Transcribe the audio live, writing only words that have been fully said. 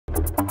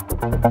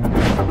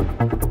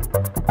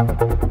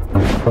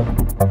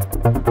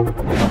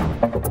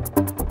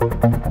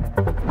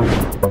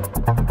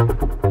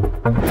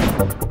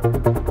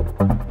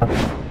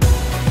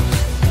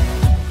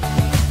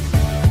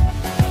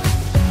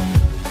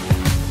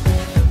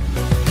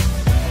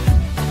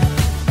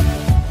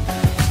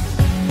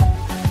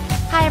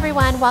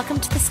everyone, welcome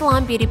to the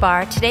Salon Beauty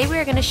Bar. Today we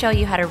are going to show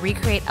you how to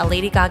recreate a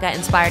Lady Gaga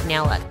inspired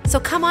nail look.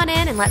 So come on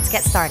in and let's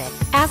get started.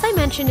 As I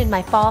mentioned in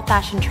my Fall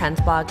Fashion Trends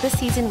blog, this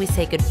season we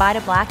say goodbye to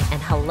black and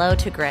hello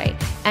to gray.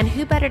 And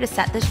who better to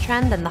set this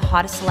trend than the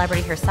hottest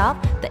celebrity herself,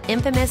 the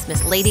infamous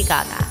Miss Lady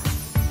Gaga.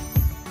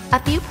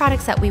 A few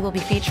products that we will be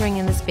featuring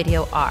in this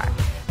video are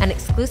an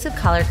exclusive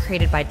color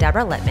created by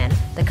Deborah Lippmann.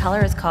 The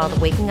color is called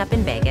Waking Up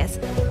in Vegas,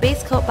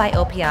 Base Coat by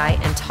OPI,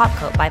 and Top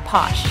Coat by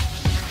Poshe.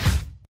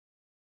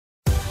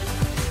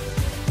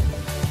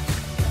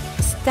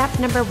 Step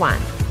number 1.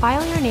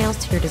 File your nails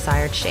to your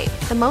desired shape.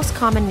 The most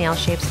common nail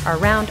shapes are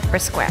round or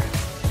square.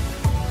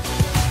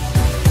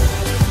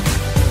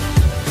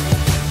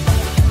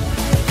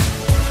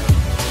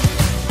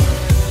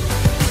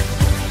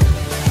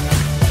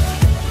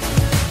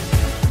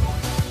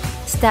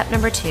 Step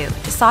number 2.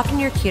 To soften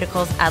your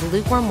cuticles, add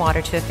lukewarm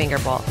water to a finger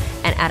bowl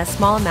and add a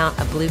small amount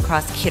of Blue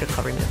Cross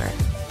cuticle remover.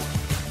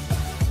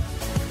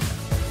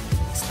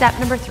 Step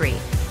number 3.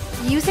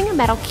 Using a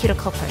metal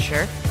cuticle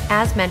pusher,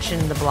 as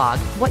mentioned in the blog,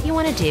 what you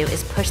want to do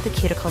is push the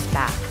cuticles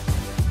back.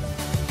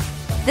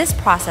 This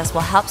process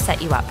will help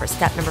set you up for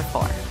step number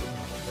 4.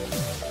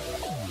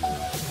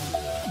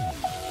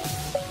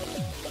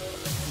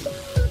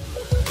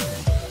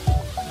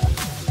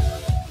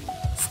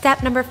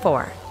 Step number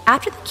 4.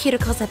 After the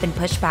cuticles have been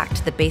pushed back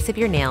to the base of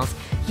your nails,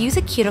 use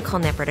a cuticle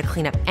nipper to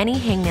clean up any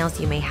hangnails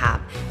you may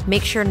have.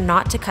 Make sure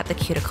not to cut the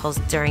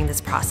cuticles during this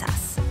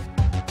process.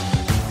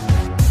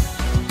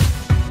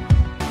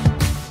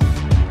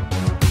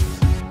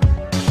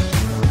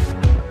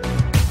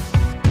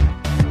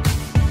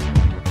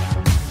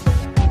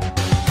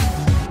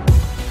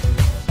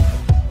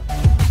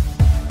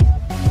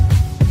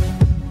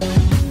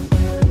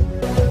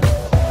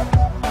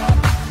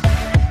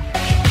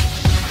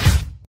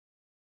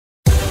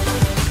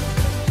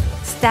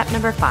 Step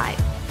number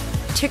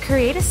 5. To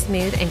create a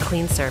smooth and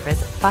clean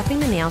surface, buffing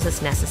the nails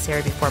is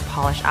necessary before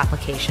polish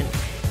application.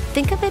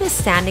 Think of it as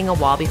sanding a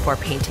wall before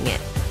painting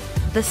it.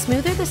 The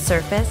smoother the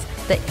surface,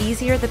 the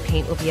easier the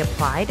paint will be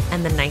applied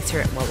and the nicer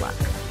it will look.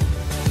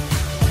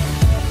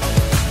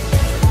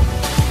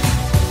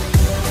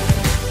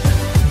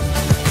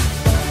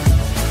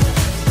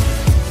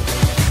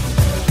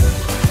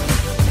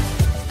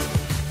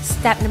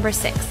 Step number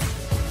 6.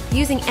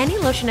 Using any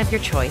lotion of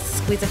your choice,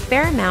 squeeze a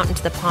fair amount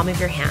into the palm of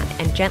your hand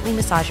and gently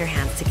massage your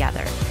hands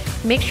together.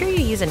 Make sure you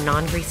use a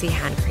non-greasy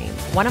hand cream.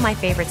 One of my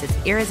favorites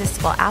is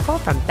Irresistible Apple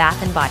from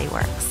Bath & Body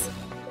Works.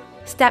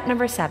 Step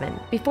number 7.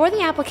 Before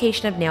the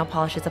application of nail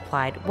polish is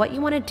applied, what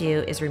you want to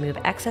do is remove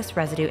excess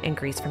residue and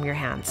grease from your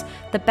hands.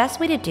 The best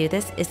way to do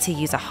this is to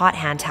use a hot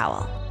hand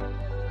towel.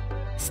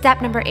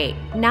 Step number 8.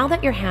 Now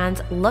that your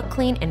hands look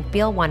clean and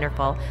feel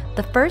wonderful,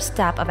 the first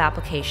step of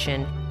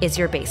application is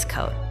your base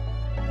coat.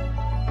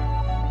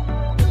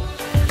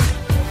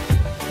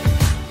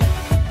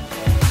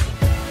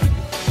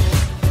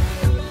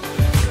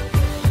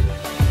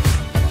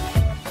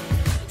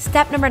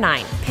 Step number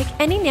 9. Pick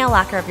any nail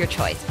lacquer of your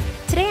choice.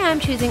 Today I am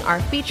choosing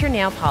our feature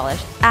nail polish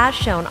as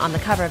shown on the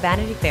cover of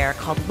Vanity Fair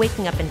called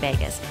Waking Up in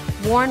Vegas,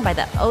 worn by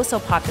the oh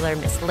so popular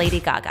Miss Lady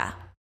Gaga.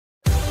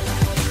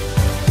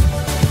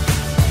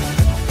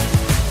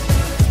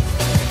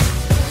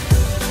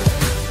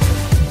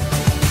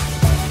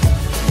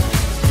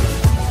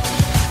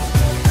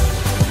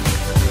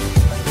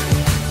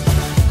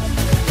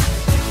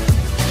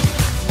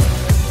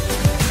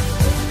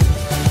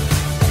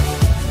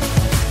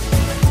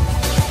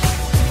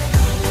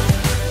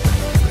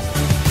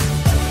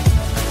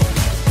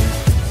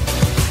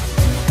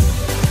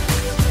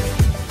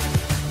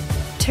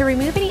 To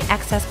remove any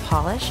excess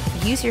polish,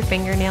 use your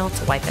fingernail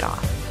to wipe it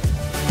off.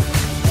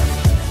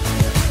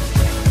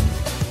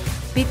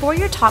 Before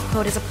your top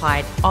coat is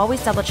applied,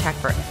 always double check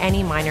for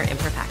any minor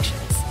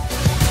imperfections.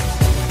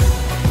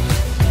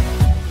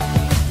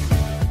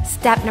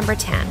 Step number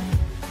 10.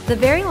 The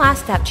very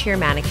last step to your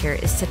manicure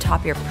is to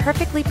top your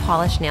perfectly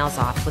polished nails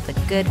off with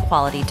a good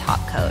quality top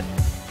coat.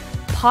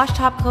 Poshe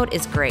Top Coat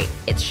is great,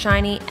 it's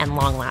shiny and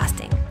long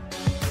lasting.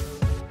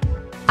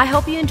 I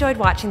hope you enjoyed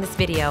watching this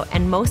video,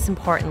 and most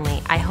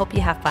importantly, I hope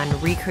you have fun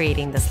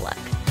recreating this look.